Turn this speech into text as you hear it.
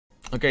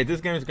Okay,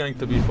 this game is going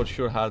to be for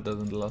sure harder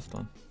than the last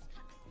one.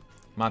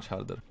 Much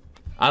harder.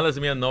 Unless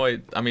me and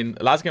Noway, I mean,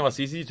 last game was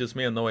easy, just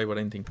me and Noway were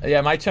anything.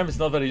 Yeah, my champ is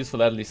not very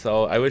useful early,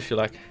 so I wish you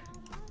luck.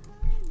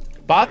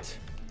 But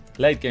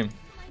late game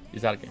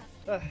is our game.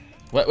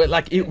 Well,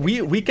 like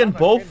we can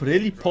both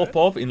really pop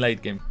off in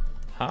late game,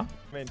 huh?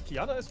 I mean,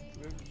 Kiana is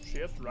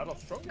rather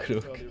strong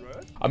early,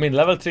 right? I mean,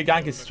 level 3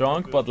 gank is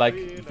strong, but like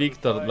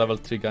Victor level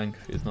 3 gank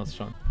is not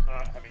strong.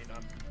 I mean,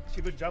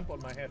 she will jump on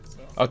my head. So.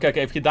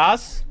 Okay, if he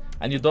does,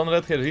 and you don't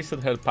let her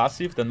reset her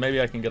passive, then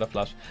maybe I can get a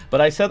flash.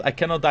 But I said I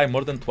cannot die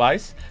more than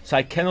twice, so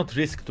I cannot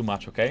risk too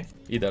much, okay?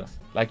 Either.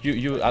 Like,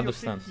 you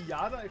understand. You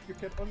Kiana, if you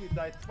can only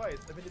die twice,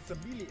 I mean, it's a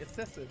melee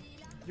assassin.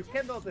 You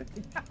cannot. I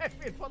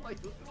mean, what are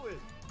you doing?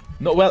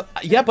 No, well,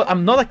 yeah, but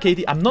I'm not a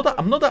KD. I'm not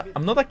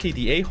a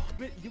KDA.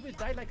 You will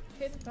die like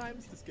 10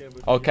 times this game.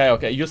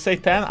 Okay. You say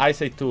 10, I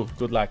say 2.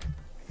 Good luck.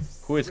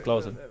 Who is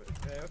closer?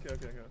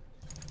 Okay.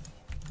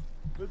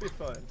 We'll be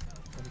fine.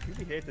 I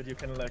really hate that you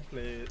can like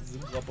play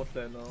Syndra bot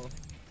lane now.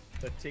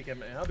 That take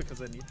MR because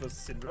I need was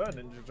Syndra and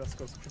then you just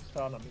go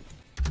Tristana me.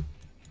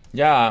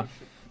 Yeah,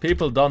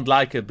 people don't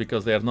like it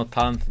because they are not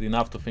talented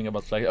enough to think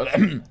about flex.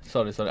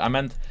 sorry. I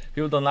meant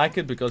people don't like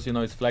it because you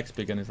know it's flex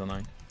pick and it's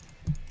annoying.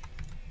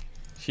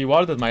 She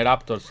warded my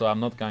raptor, so I'm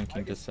not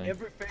ganking this thing.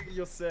 Everything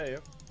you say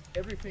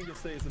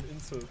is an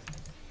insult.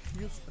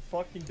 He's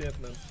fucking dead,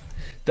 man.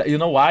 You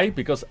know why?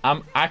 Because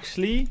I'm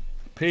actually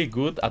pretty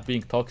good at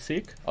being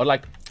toxic, or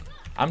like,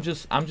 I'm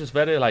just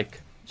very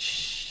like.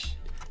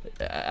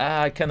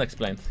 I can't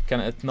explain.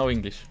 No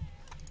English.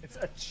 It's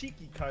a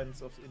cheeky kind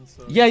of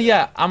insult.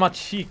 Yeah. I'm a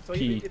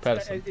cheeky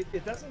person.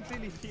 It doesn't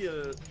really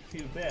feel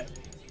bad.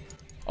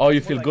 Oh, you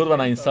feel good when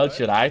I insult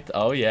you, right?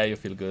 Oh yeah, you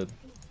feel good.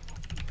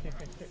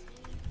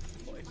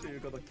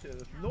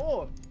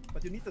 No,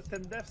 but you need the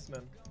 10 deaths,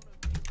 man.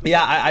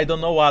 Yeah, I don't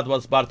know what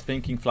was Bart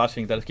thinking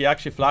flashing that. He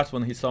actually flashed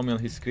when he saw me on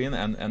his screen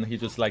and he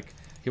just like,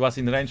 he was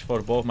in range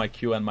for both my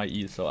Q and my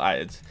E, so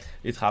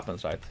it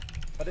happens, right?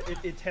 But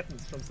it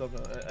happens from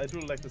somewhere. I do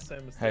like the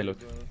same mistake. Hey, look.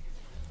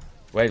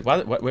 Wait,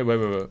 what? Wait.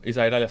 Is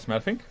Irelia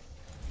smurfing?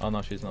 Oh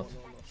no, she's not. No.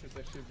 She's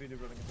actually really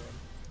running down.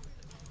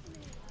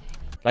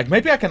 Like,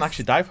 maybe I can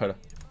actually dive her.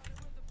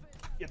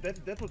 Yeah,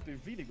 that would be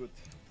really good.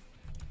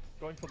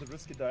 Going for the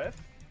risky dive.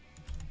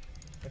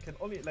 I can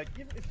only, like,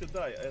 even if you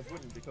die, I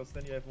wouldn't, because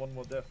then you have one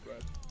more death,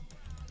 right?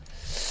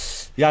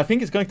 Yeah, I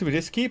think it's going to be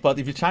risky, but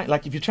if you try,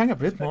 like, if you try a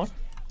bit more,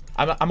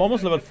 I'm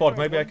almost level 4.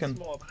 Maybe I can.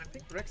 More, but I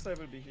think Rek'Sai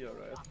will be here,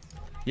 right?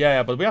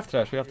 Yeah, but we have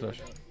trash.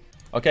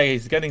 Okay,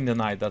 he's getting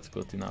denied. That's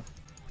good enough.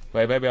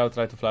 Wait, maybe I'll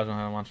try to flash on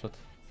her one shot.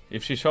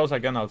 If she shows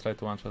again, I'll try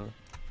to one shot her.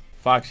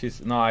 Fuck,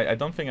 she's no. I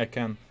don't think I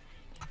can.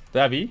 Do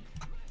I have E?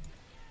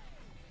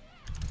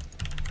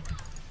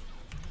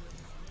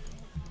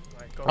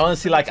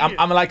 Honestly, like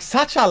I'm like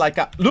such a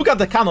look at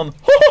the cannon.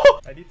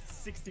 I need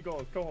 60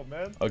 gold. Come on,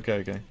 man.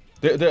 Okay.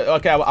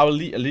 Okay, I will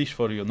leash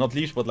for you. Not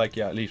leash, but like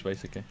leash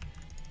basically.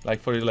 Like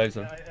for your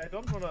laser. I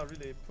don't wanna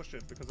really push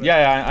it because.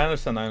 I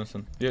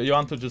understand. You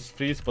want to just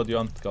freeze, but you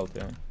want gold,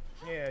 yeah.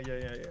 Yeah.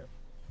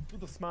 Do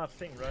the smart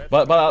thing, right?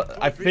 But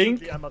I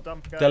think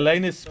the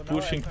lane is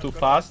pushing too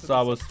fast, so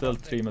I will still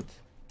trim it.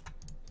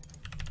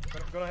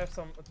 I'm gonna have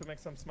to make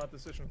some smart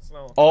decisions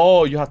now.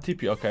 Oh, you had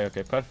TP.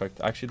 Okay, perfect.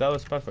 Actually, that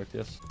was perfect.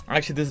 Yes.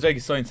 Actually, this drag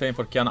is so insane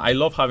for Kiana. I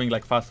love having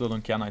like fast load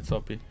on Kiana. It's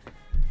OP. Is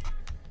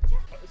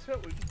her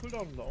ulti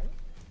cooldown long?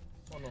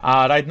 Or no?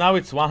 Right now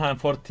it's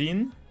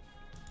 114.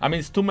 I mean,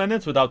 it's 2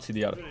 minutes without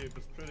CDR.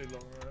 It's pretty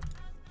long, right?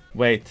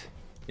 Wait,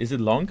 is it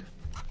long?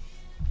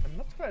 I'm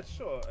not quite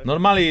sure.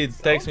 Normally, it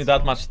takes me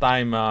that much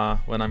time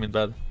when I'm in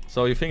bed.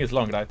 So you think it's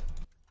long, right?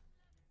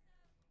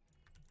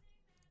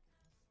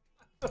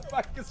 What the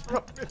fuck is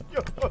wrong with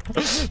you?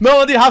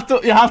 No, you have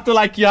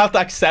to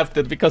accept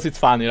it because it's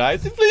funny, right?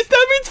 Please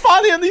tell me it's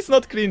funny and it's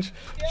not cringe.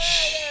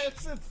 Yeah,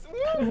 it's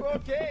woo,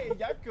 okay,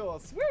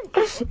 Jankos, woo.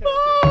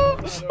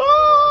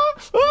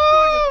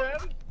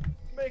 Okay.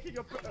 Making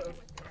a okay,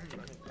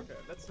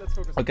 let's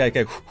focus.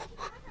 Okay.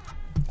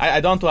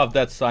 I don't have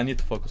that, so I need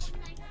to focus.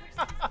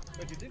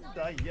 But you didn't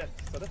die yet,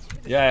 so that's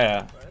really yeah.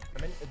 Right?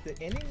 I mean, the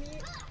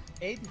enemy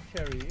AD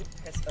carry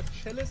has a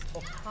chalice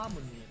of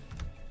harmony.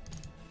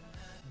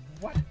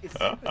 What is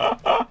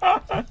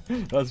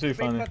happening? That's really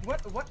funny.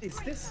 But what is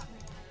this?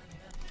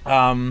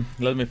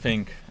 Let me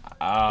think.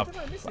 I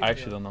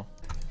actually don't know.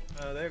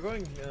 They're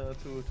going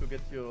to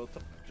get your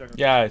top jungle.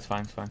 Yeah, it's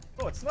fine.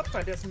 Oh, it's not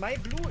fine. There's my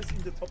blue is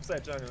in the top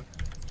side jungle.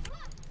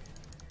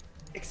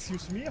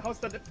 Excuse me? How's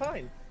that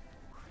fine?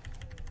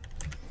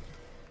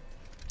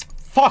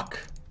 Fuck!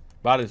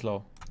 That is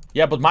low.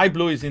 Yeah, but my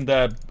blue is in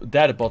their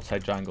bot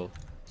side jungle.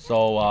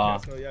 So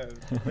so yeah,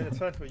 I mean, it's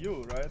fine for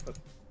you, right? But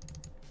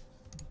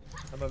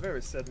I'm a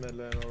very sad mid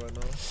laner right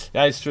now.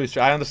 Yeah, it's true.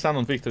 I understand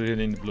on Victor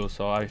really in blue,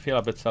 so I feel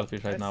a bit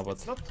selfish right now, but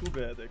it's not too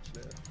bad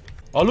actually.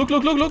 Oh, look!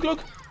 Good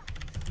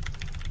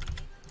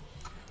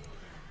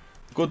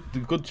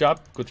job.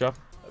 I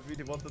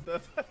really wanted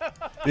that.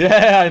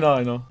 Yeah, I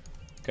know.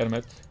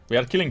 Kermit. We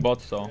are killing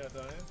bots, so. Yeah,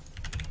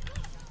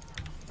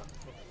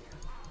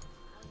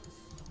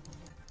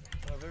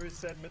 a very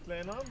sad mid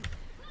laner.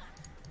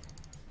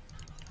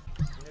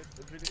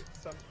 really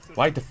some.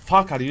 Why the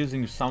fuck are you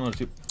using your summoners,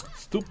 you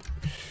stupid?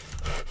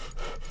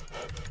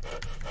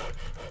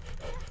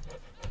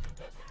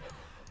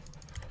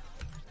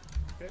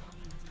 Okay.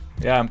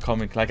 Yeah, I'm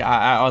coming. Like,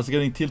 I was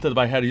getting tilted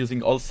by her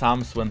using all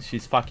sums when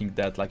she's fucking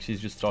dead. Like, she's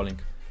just trolling.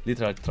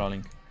 Literally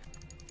trolling.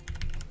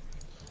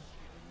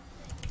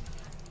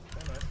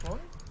 Okay, nice one.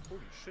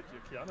 Holy shit,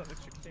 your Kiana's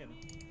actually clean.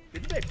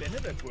 Didn't they ban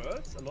it at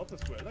Worlds a lot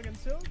as well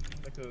against you?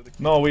 Like the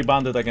No, we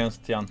banned it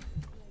against Tian.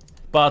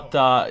 But,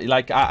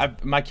 like,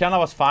 my Kiana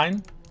was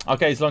fine.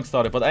 Okay, it's a long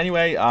story. But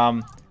anyway,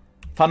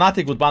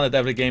 Fnatic would ban it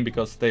every game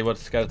because they were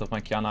scared of my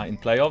Kiana in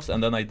playoffs.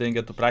 And then I didn't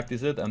get to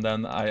practice it. And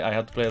then I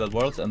had to play it at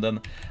Worlds. And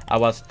then I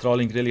was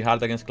trolling really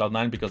hard against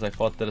Cloud9 because I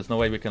thought there is no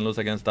way we can lose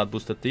against that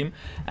boosted team.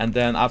 And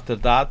then after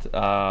that,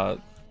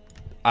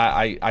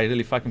 I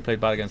really fucking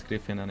played bad against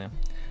Griffin. And yeah.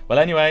 Well,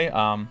 anyway,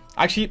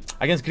 actually,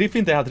 against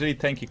Griffin, they had really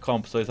tanky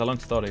comp. So it's a long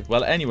story.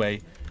 Well,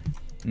 anyway,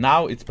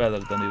 now it's better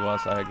than it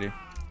was, I agree.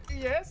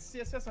 Yes,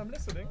 I'm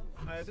listening.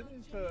 I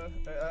didn't,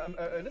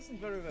 I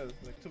listened very well,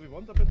 like, to be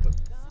one a bit, but...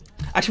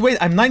 Actually, wait,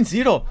 I'm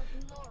 9-0!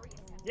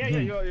 Yeah,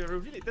 you're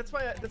really... That's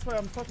why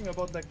I'm talking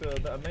about, like,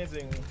 the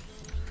amazing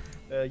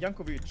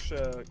Jankovic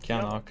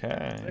Kiana,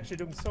 okay. Actually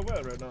doing so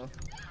well right now.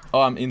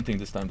 Oh, I'm inting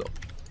this time, though.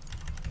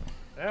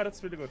 Yeah,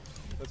 that's really good.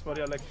 That's what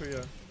I like to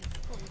hear.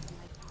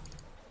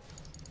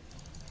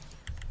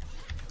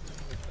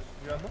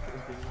 You are not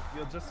inting,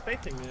 you're just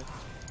baiting me.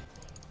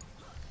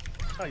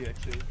 Are you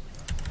actually?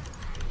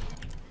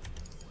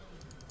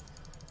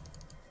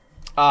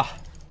 Ah.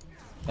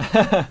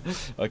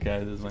 Okay,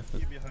 this is my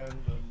first.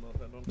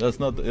 That's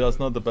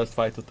not the best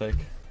fight to take.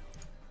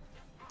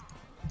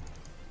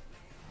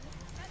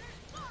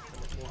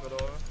 Move at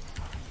all.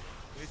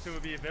 Need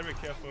to be very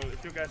careful.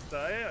 If you guys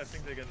die, I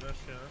think they get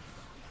rushed, yeah.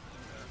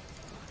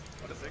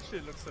 But this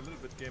actually looks a little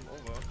bit game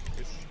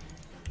over-ish.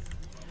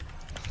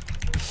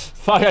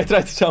 Fuck, I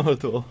tried to jump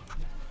tool.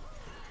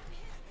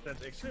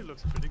 That actually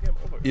looks pretty game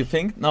over. You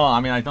think? No, I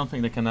mean I don't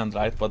think they can end,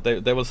 right? But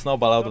they will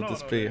snowball out of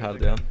this pretty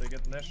hard, yeah. They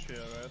get Nash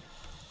here,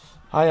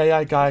 right?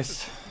 Aye,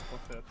 guys.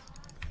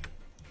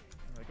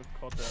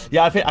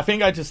 Yeah, I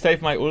think I just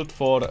save my ult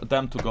for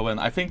them to go in.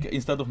 I think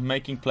instead of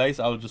making plays,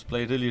 I will just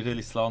play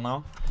really slow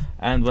now.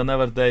 And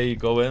whenever they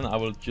go in, I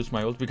will use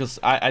my ult. Because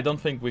I don't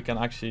think we can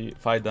actually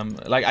fight them.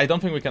 Like, I don't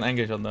think we can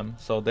engage on them.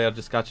 So they are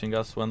just catching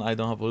us when I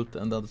don't have ult,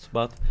 and that's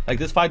bad. Like,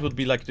 this fight would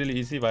be like really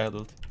easy if I had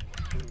ult.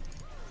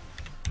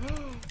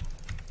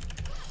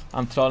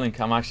 I'm trolling.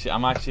 I'm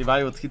actually. If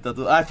I would hit that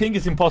ult, I think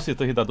it's impossible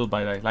to hit that ult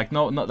by the way. Like,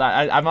 no,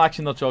 I'm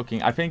actually not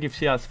joking. I think if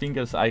she has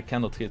fingers, I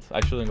cannot hit.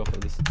 I shouldn't go for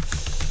this.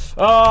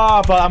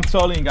 Oh, but I'm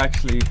trolling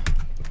actually.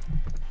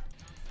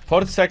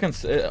 40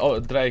 seconds, oh,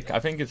 Drake. I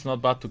think it's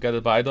not bad to get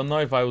it, but I don't know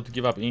if I would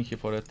give up Inhi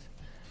for it.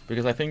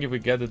 Because I think if we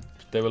get it,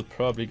 they will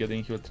probably get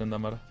Inhi with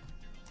Tryndamere.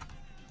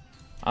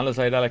 Unless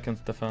I really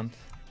can't defend.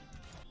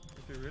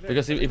 Really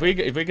because if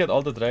we get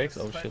all the Drakes,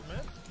 oh shit.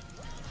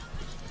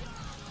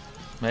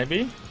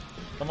 Maybe?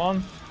 Come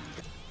on.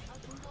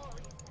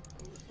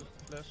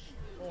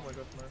 Oh my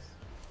god, nice.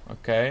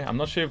 Okay, I'm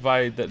not sure if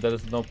there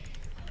is no...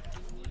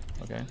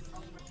 Okay.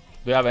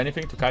 Do you have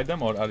anything to kite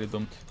them or are you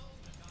doomed?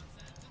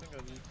 I think I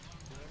need...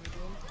 Maybe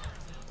doomed?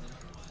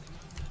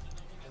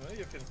 Yeah.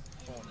 You can...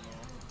 Oh no,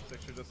 it's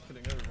actually just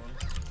killing everyone.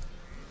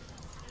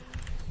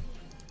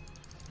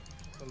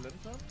 So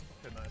Lantern?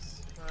 Okay,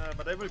 nice.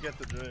 But I will get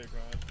the Drake,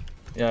 right?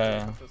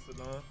 Yeah.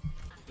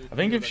 I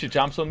think if she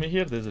jumps on me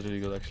here, this is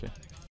really good actually.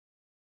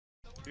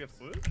 Do you have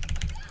ult?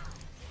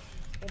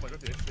 Oh my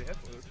god, you actually have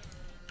ult.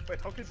 Wait,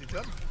 how can she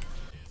jump?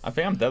 I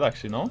think I'm dead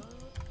actually, no?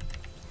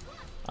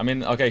 I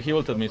mean, okay, he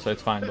ulted me, so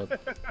it's fine, but...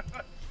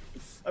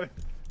 I mean,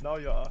 now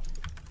you are.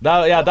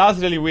 Yeah, that's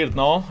really weird,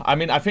 no? I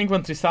mean, I think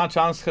when Tristan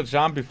chanced her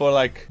jump before,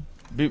 like...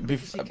 She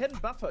can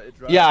buffer it,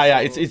 right?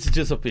 Yeah, so... it's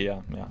just OP, yeah,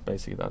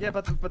 basically that. Yeah,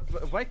 but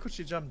why could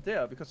she jump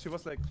there? Because she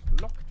was, like,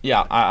 locked.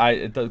 Yeah,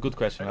 good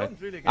question, right?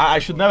 Really I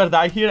should never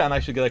die here, and I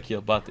should get a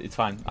kill, but it's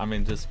fine. I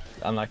mean, just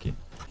unlucky.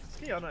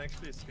 Kiana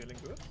actually scaling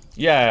good?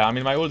 Yeah, I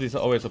mean, my ult is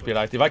always OP,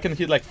 right? If I can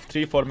hit, like,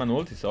 3-4 man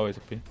ult, it's always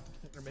OP.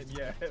 I mean,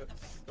 yeah,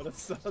 but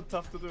it's so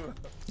tough to do.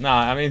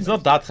 Nah, I mean, it's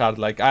not that hard.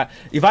 Like,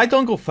 if I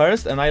don't go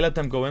first and I let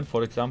them go in,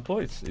 for example,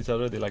 it's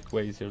already like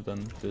way easier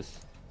than this.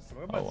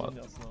 Oh,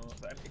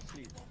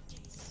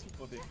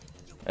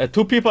 what?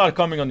 Two people are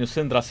coming on you,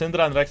 Syndra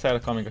and Rek'Sai are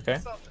coming, okay?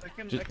 So, I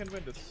can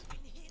win this.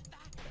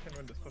 I can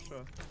win this for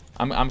sure.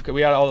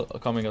 We are all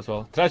coming as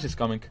well. Trash is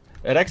coming.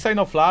 Rek'Sai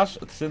no flash,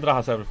 Syndra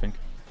has everything.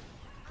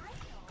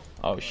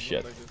 Oh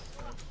shit. Like this,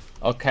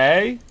 yeah.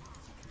 Okay.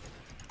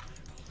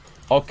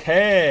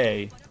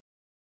 Okay.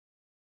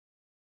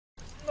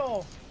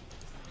 No.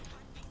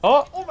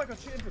 Oh. Oh my god,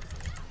 she inted.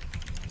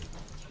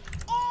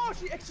 Oh,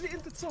 she actually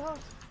inted so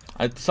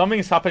hard. Something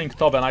is happening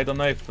top, and I don't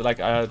know if like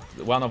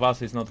one of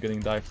us is not getting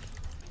dived.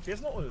 He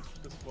has no ult.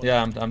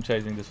 Yeah, I'm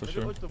chasing this for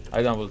sure.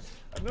 I don't ult,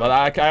 but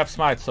I have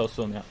smite so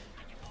soon. Yeah.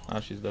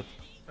 Ah, she's dead.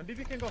 And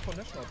BB can go for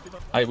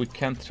national. We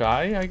can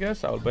try, I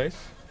guess. Our base.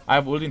 I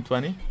have ult in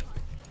 20.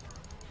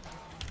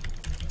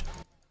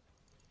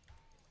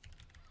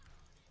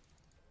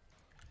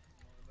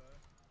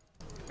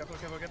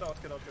 careful, get out.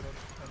 And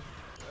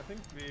I think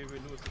we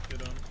lose if you're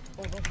down.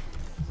 Oh no.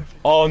 It's actually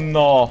Oh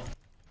no.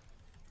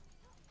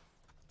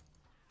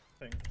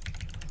 thing.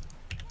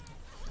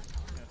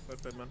 Yeah, well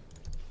played, man.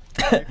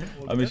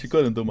 I mean, she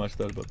couldn't do much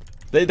there, but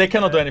they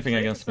cannot do anything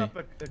against me.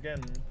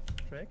 Again.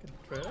 Track and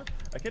trail.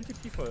 I can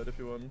TP for it if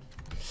you want.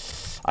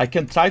 I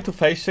can try to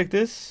face check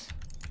this,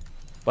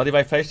 but if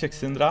I face check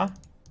Syndra,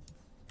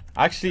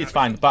 actually it's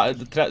fine.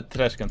 But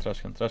Trash can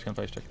face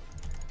check.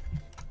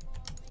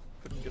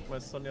 Couldn't get my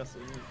Sonya's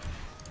in,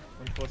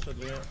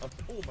 unfortunately.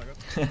 Oh my god.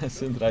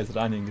 Syndra is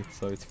running it,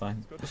 so it's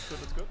fine.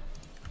 It's good.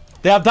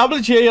 They have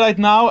WGA right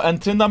now,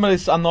 and Tryndamere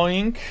is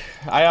annoying.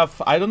 I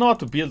don't know how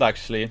to build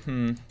actually.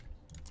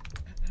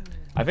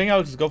 I think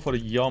I'll just go for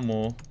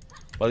Yomu,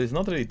 but it's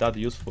not really that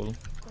useful.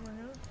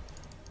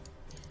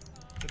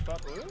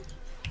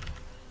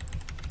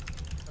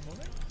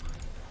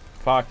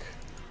 Fuck.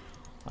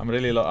 I'm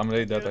really low. I'm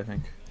really dead, I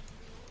think.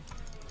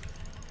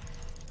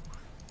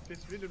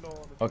 Really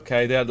low.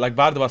 Okay, they're like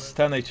Bard was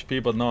 10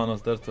 HP, but no one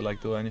was there to like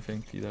do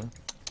anything either.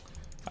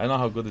 I don't know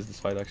how good is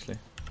this fight actually.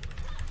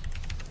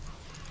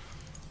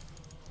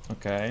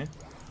 Okay.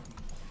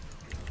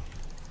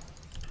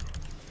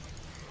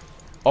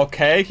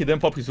 Okay, he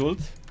didn't pop his ult.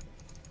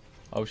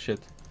 Oh shit.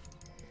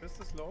 Is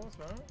this low as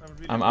well?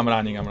 I'm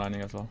running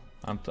as well.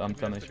 I'm 10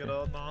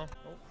 HP.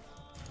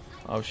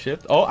 Oh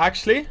shit. Oh,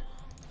 actually.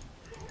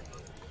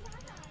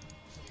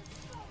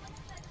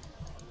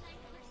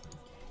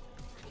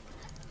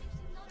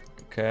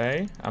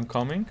 Okay, I'm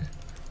coming.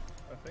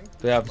 I think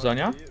Do they have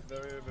Zonya?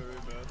 Very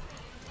bad.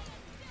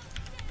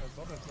 I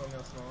don't have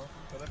Zonya's now.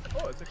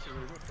 But oh, it's actually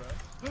really good,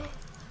 right?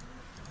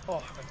 Oh,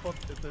 I thought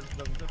it doesn't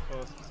hit for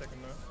a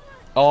second now.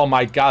 Oh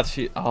my god,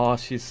 she's...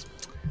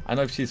 I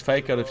know if she's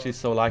fake or if she's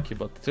so lucky,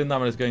 but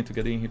Tryndamere is going to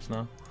get inhibs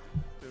now.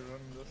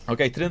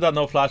 Okay, Tryndamere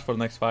no flash for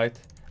next fight.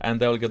 And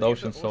they will get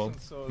Ocean Soul.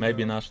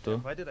 Maybe Nash too.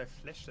 Why did I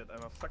flash that?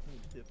 I'm a fucking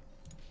idiot.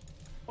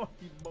 Oh,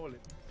 moly.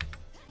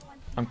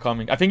 I'm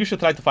coming. I think you should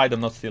try to fight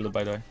them, not steal it,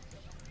 by the way.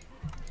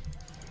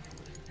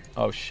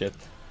 Oh shit.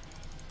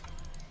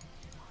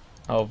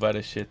 Oh,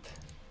 very shit.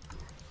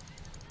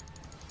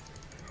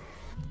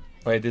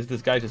 Wait, is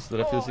this guy just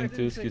refusing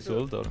to use his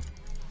ult or?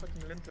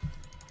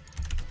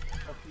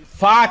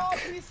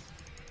 Fuck!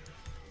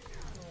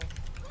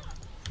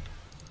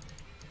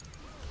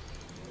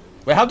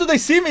 Wait, how do they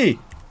see me?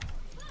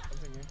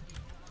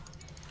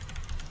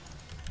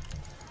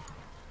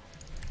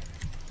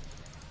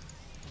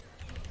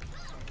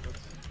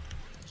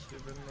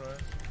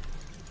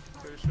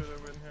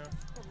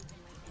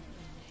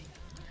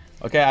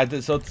 Okay,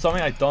 so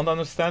something I don't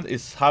understand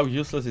is how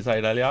useless is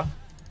Irelia.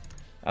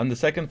 And the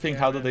second thing,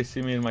 how do they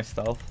see me in my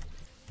stealth?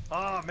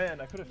 Ah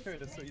man, I could have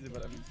carried it so easy,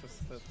 but I'm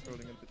just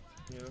trolling a bit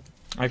here.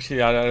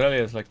 Actually,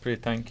 Irelia is like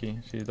pretty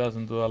tanky. She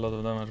doesn't do a lot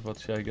of damage,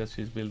 but I guess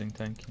she's building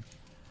tanky.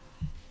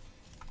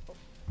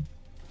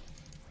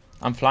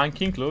 I'm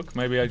flanking, look,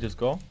 maybe I just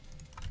go.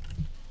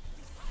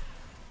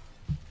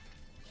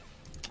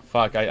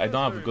 Fuck, I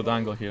don't have a good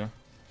angle here.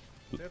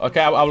 Okay,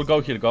 I will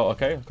go here,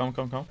 okay? Come.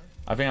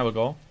 I think I will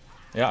go.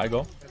 Yeah, I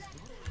go.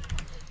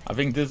 I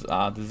think this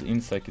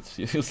insect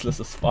is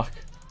useless as fuck.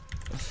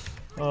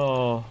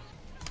 Oh,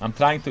 I'm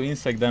trying to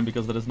insect them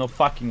because there is no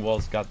fucking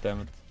walls,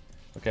 goddammit.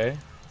 Okay.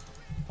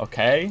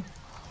 Okay.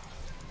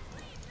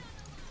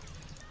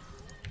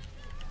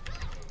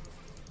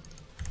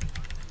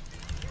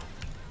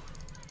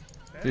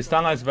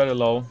 Tristana is very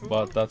low,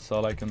 but that's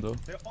all I can do.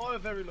 They're all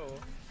very low.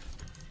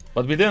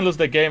 But we didn't lose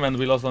the game and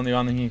we lost only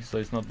one hit, so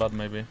it's not bad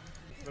maybe.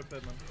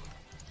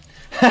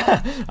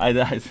 I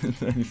didn't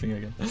do anything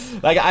again.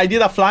 Like, I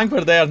did a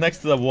flanker there next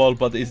to the wall,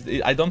 but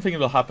I don't think it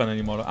will happen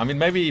anymore. I mean,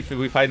 maybe if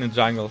we fight in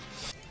jungle.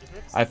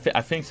 I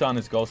think someone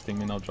is ghosting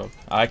me, no joke.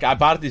 Like,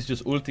 Bard is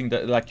just ulting,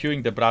 like,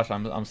 queuing the brush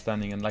I'm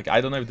standing in. Like,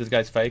 I don't know if this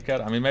guy's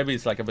faker. I mean, maybe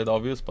it's like a bit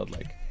obvious, but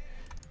like...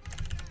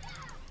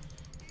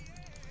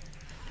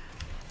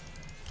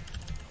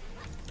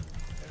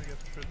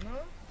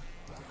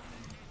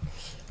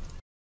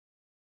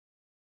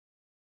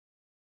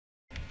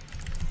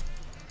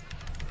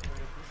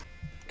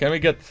 Can we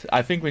get...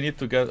 I think we need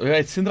to get...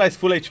 Wait, Syndra is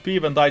full HP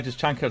even though I just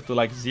chunk her to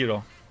like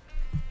 0.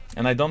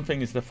 And I don't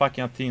think it's the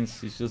fucking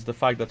Athenes, it's just the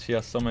fact that she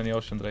has so many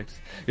Ocean Drakes.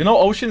 You know,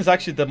 Ocean is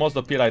actually the most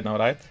OP right now,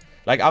 right?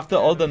 Like, after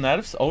all the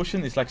nerfs,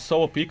 Ocean is like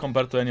so OP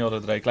compared to any other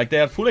Drake. Like,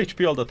 they are full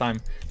HP all the time.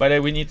 By the way,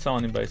 we need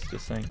someone in base,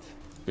 just saying.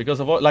 Because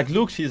of... Like,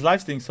 look, she's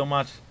lifestealing so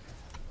much.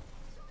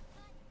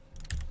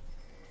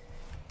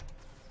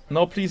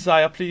 No, please,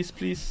 Zaya,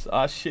 please.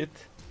 Ah, shit.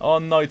 Oh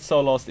no, it's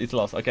so lost. It's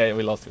lost. Okay,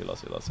 we lost.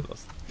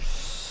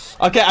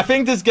 Okay, I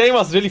think this game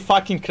was really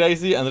fucking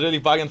crazy and really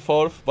back and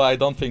forth, but I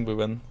don't think we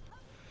win.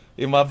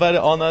 If I'm very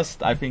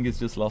honest, I think it's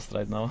just lost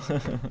right now.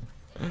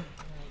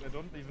 I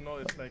don't even know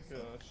if like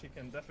she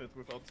can def it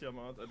without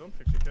Tiamat. I don't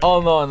think she can. Oh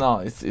no,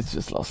 it's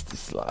just lost.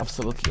 It's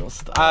absolutely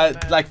lost.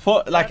 Like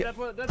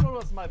that one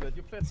was my bad.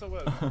 You played so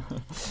well.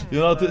 You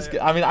know this.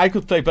 I mean, I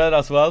could play better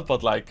as well,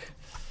 but like,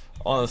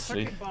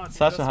 honestly,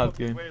 such a hard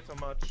game. Way too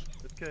much.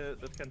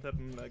 That can't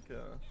happen like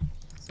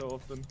so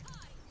often.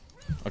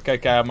 Okay,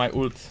 I have my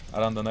ult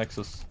around the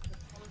Nexus.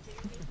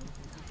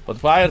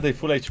 But why are they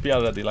full HP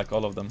already, like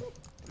all of them?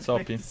 It's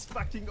OP. This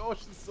fucking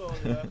Ocean Soul,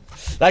 yeah.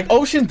 Like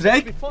Ocean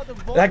Drake, Before the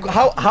war like was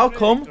how Drake,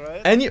 come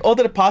right? any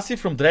other passive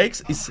from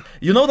Drake's is,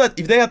 you know that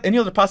if they had any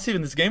other passive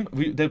in this game,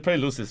 they'll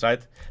probably lose this,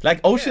 right?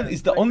 Like Ocean Yeah,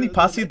 is the like only the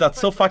passive that's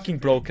so fact fucking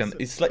that broken.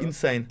 it's It's like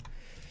insane.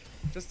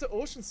 Just the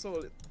Ocean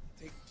Soul.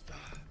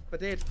 But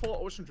they had 4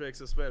 Ocean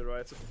Drakes as well,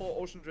 right? So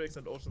 4 Ocean Drakes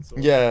and Ocean Soul.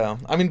 Yeah,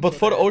 I mean, but So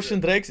for they- Ocean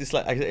Drakes, it's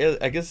like,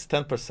 I guess it's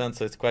 10%,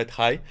 so it's quite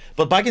high.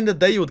 But back in the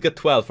day, you would get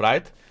 12,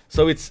 right?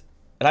 So it's,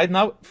 right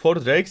now, 4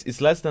 Drakes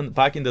is less than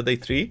back in the day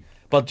 3,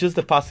 but just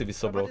the passive is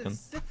so But broken.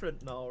 it's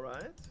different now,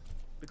 right?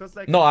 Because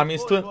like No, I mean,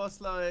 it's before still- it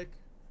was like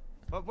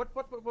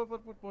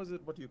what was it?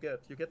 What you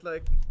get? You get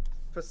like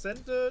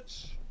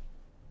percentage,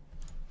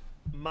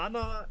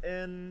 mana,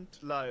 and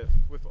life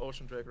with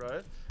Ocean Drake,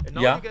 right? And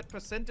now Yeah. you get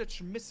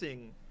percentage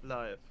missing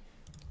life.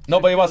 No,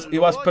 So but if it was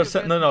you're lower, you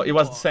percent. get No, it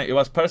was the more. same. It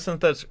was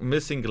percentage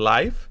missing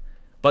life,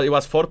 but it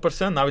was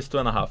 4%. Now it's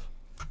 2.5.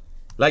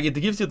 Like it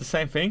gives you the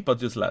same thing, but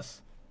just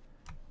less.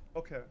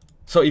 Okay.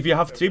 So if you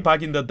have 3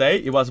 back in the day,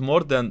 it was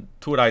more than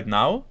 2 right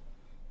now.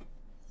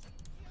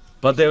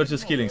 But they were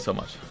just killing so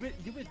much.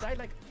 You will die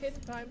like 10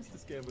 times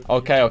this game. With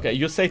Okay, okay.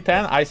 You say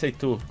 10, I say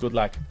 2. Good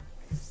luck.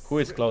 Who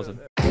is closer?